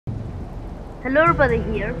Hello everybody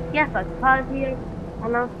here, Yes5 here,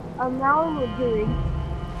 and now we're doing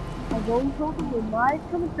a one total remote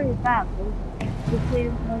commentary battle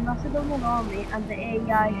between the Macedonian army and the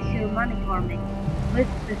AI Germanic army with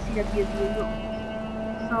the CWD rules.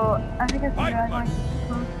 So as you can see, I'm going to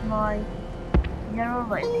put my general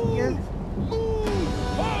right here.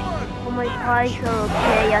 So my pikes are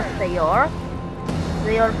okay as they are.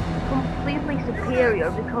 They are completely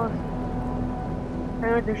superior because I'm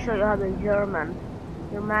going to show you how the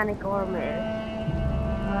Germanic army is.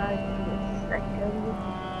 Right, in a second.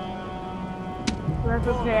 So that's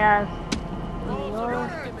okay as we are.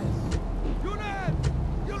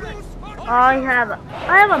 I have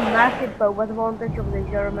a massive bow advantage over the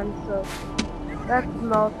Germans, so that's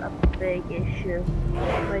not a big issue.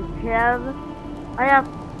 My Kev, I have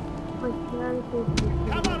my Kev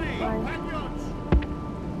is fine.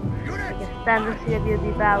 Like a standard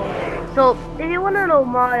CWD battle. So if you wanna know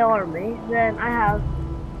my army, then I have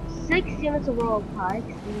 6 units of royal pikes,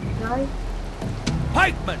 these guys.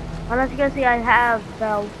 Pikemen! And as you can see, I have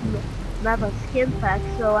not a skin pack,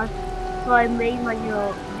 so I made my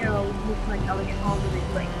hero look like Alexander the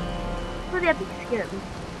Great. Pretty epic skin.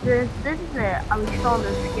 This is the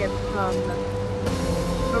Alexander skin from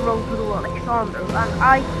Rome to the Alexander, and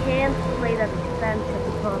I can't play that expansion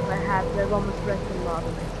because I have the Roman Reckon mod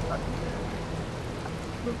on it. But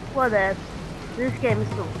whatever. This game is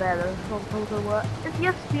still better. So total what? It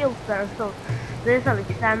just feels better. So this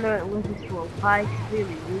Alexander with his royal pikes,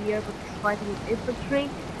 really weird, but he's fighting with infantry.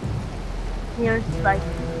 Here's like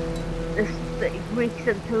this the Greek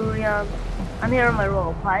centurion, and here are my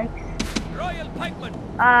royal pikes. Royal pikemen!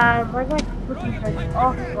 I'm going to put these guys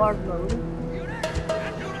off guard mode.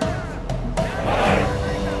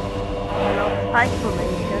 Pike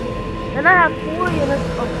formation. Then I have 4 units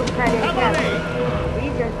of companion cavalry.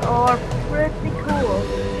 These guys are pretty cool.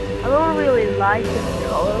 I don't really like the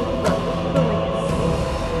colors, but it's still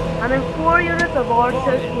interesting. And then 4 units of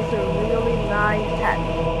archers with a really nice hat.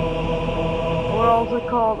 Or also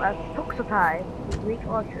called as Toxotai, the Greek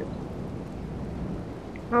archers.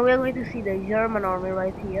 Now we're going to see the German army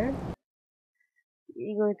right here.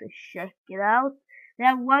 You're going to check it out. They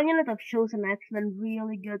have 1 unit of chosen X-Men,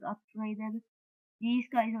 really good upgraded. These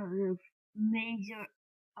guys are the major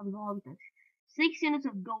advantage. 6 units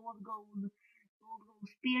of gold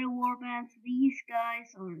spear warbands. These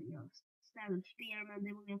guys are standard spearmen.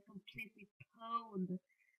 They will get completely pwned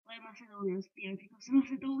by Macedonian spears because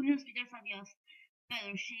Macedonian spears have just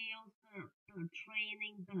better shields, better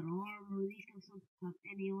training, better armor. These guys don't have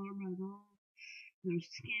any armor at all. Their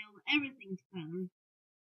skill, everything's better.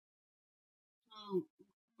 So,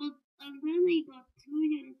 and then they got 2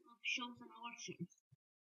 units of chosen archers.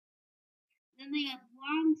 Then they got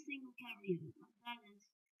 1 single cavalry unit, and that is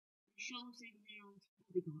the chosen general's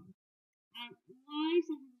bodyguard. And why is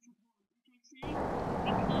that important? Which I say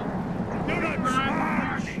because it's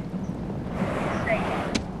one unit. Say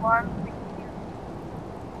 1 single unit.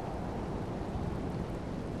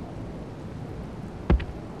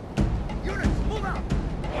 Units, move out!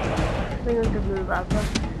 I'm going to move up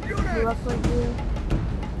right here.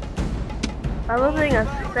 I was doing a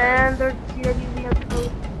standard CWD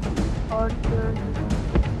approach. Archer.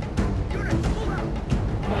 Units, move out!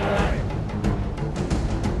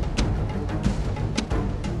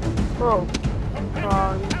 Whoa.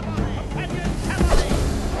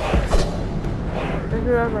 This is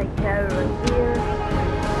my cavalry right here.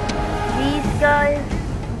 These guys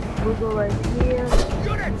will go right here.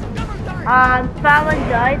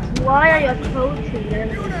 Phalangites, why are you approaching them?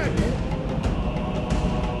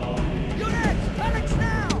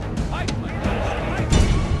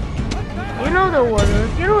 You know the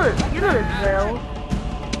orders, you know the drill.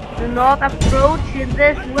 Do not approach in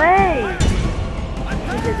this way.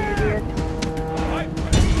 He's an idiot.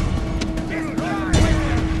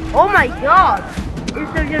 Oh my god! Is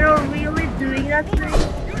the general really doing that thing?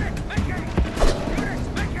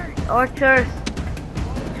 Archers.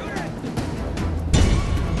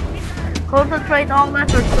 Concentrate all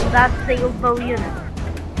efforts on that single bow unit.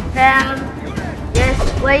 Yes,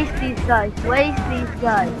 waste these guys.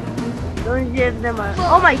 Don't give them a...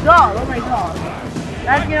 Oh my god!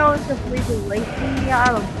 That general is completely wasting me. I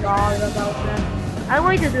don't bother about that. I'm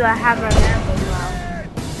going to do a hammer and anvil now.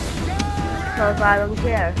 Because I don't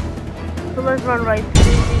care. So let's run right through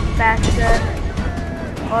these bastards.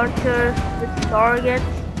 Archers with targets.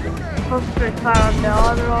 Concentrate fire on the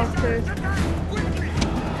other archers.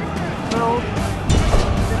 Roll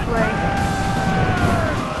this way.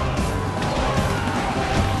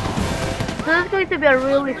 So it's going to be a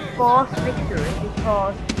really fast victory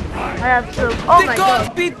because I have so. Oh The my gods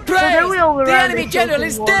god. be So then we praised! overran The enemy the general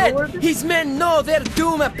is dead! warlord. His men know their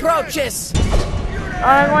doom approaches!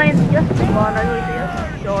 I'm going to just move on. I'm going to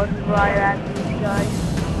just short right at these guys.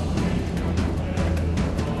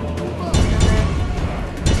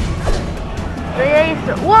 The ace.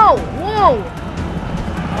 Whoa! Whoa!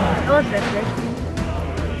 That was epic.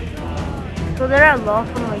 So there are lots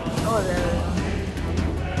of like. Oh, there.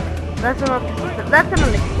 That's an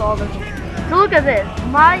installer. So look at this.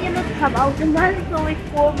 My units have automatically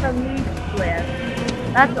formed a new square.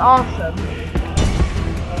 That's awesome.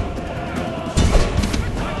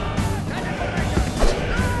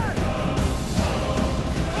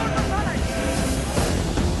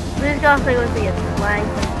 These guys are going to get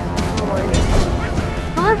flanked.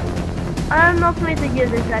 So I'm not going to give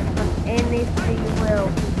this extra any free will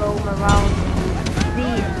to roam around.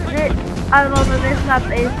 I don't know, this map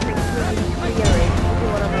is extremely clearly.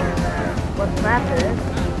 What map it is.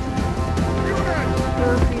 So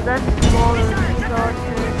see, that's smaller. These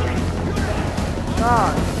archers.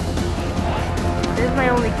 God. This is my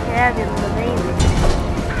only cabin in the navy.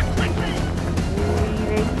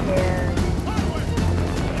 Leaving cabin.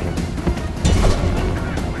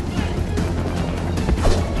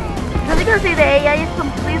 As you can see, the AI is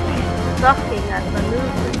completely sucking at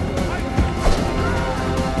maneuvering.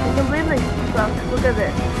 It's completely stuck. Look at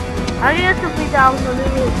this. I can just complete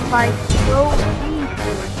outmaneuvering this fight so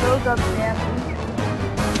easily, so goddamn easy.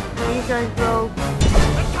 These guys go.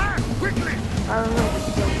 I don't know what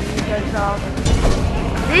these guys are.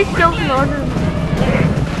 These chosen orders,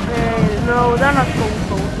 no, they're not cold,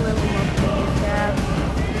 so they're not cold.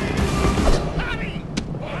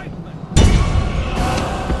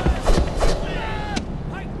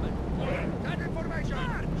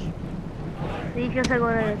 These guys are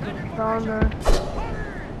going to get stronger.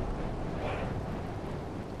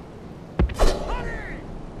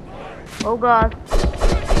 Oh god.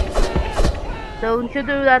 Don't you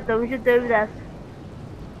do that, don't you do that.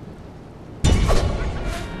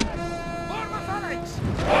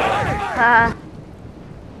 Ha.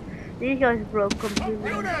 These guys broke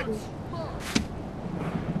completely.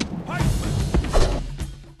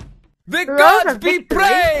 The gods be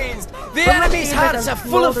praised! The enemy's hearts are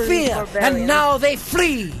full of fear, and now they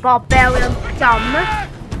flee! Barbarian scum!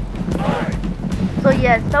 So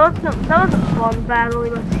yes, that was a fun battle,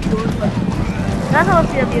 it was short, but that's how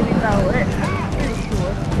the beauty battle is. Really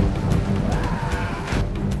short.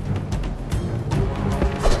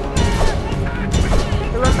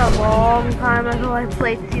 It was a long time ago I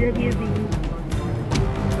played CWB.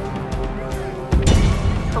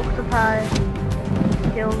 Toxify.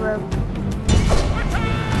 Kill them.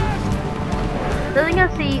 So you can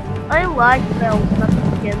see, I like those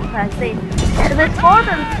skin packs. The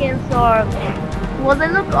Spartan skins are, well, they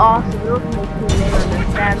look awesome, they look more cooler than the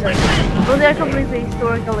standard, but they're completely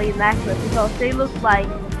historically inaccurate because they look like,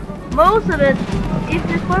 most of it, if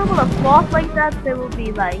the Spartan would have fought like that, they would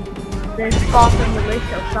be like the Spartan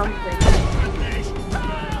militia or something.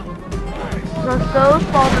 Because those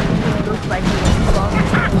Spartan skins look like the Spartan.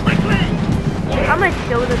 I might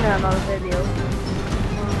show them in another video.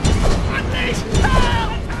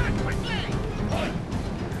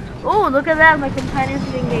 Oh, look at that! My companions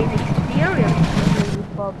can gain experience with this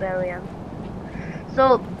barbarian.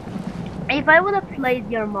 So, if I would have played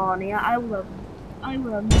Germania, I would have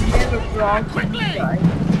never brought these guys.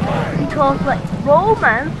 Because like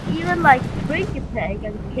Romans, even like Peg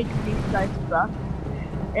and kick these guys butt.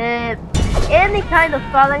 Any kind of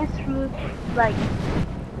phalanx troop, like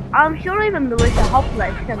I'm sure even militia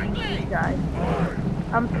hoplites can beat these guys.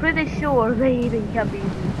 I'm pretty sure they even can beat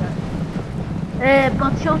these guys.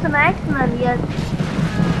 But chosen X-Men, yet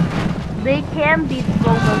they can beat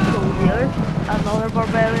Roman soldiers and other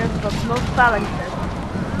barbarians, but not phalanxes.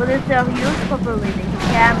 But if they are used properly, they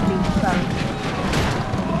can beat phalanxes.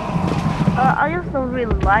 I just don't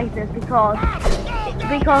really like this because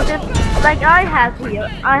it's like I have here.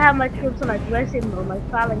 I have my troops on aggressive mode, my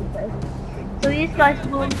phalanxes. So these guys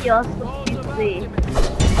won't just completely.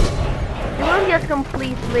 They won't just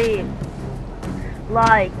completely.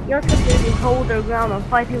 Like, just completely hold their ground and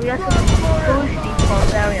fight. You just have to push these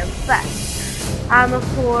barbarians back. And of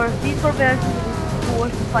course, these barbarians will be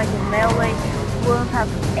forced to fight in melee. Won't have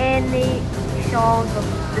any chance of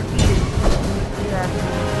defeating them.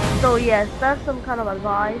 So yes, that's some kind of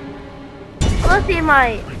advice. Let's see if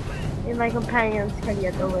my companions can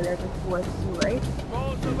get over there before it's too late.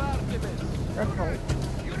 Let's hope.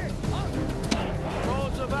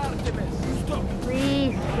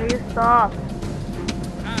 Please, will you stop?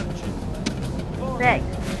 Thanks.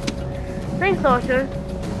 Thanks, Archer.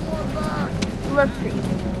 Let's see.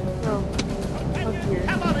 No. Okay. here.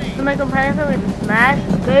 So my companions are going to smash.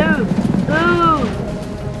 Boom! Boom!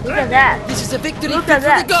 Look at that. This is a victory Look fit at for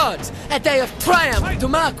that. the gods, a day of triumph to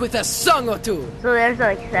mark with a song or two. So there's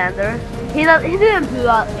Alexander. He didn't do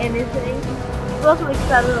anything. He was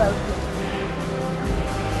Alexander out.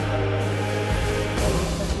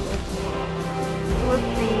 Let's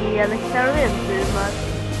see, Alexander didn't do much.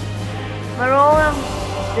 Marola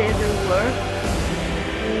didn't work.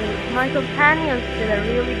 My companions did a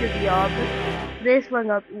really good job. This one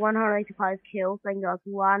got 185 kills and got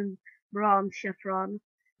 1 bronze chevron.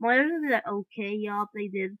 My others did an okay job. They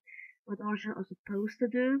did what archers are supposed to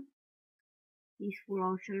do. These 4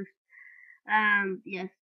 archers. Yes.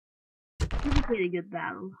 It was a pretty good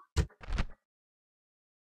battle. I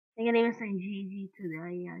can even say GG to the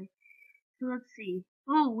AI. So let's see.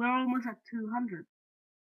 Oh, we're almost at 200.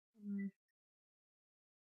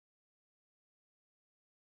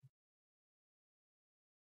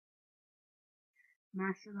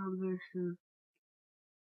 Macedon versus.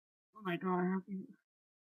 Oh my god, I have to.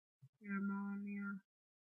 Germania.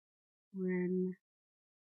 Win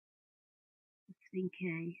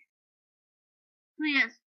 15k. So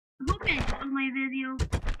yes, I hope you enjoyed my video.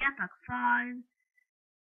 Get back 5.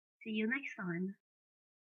 See you next time.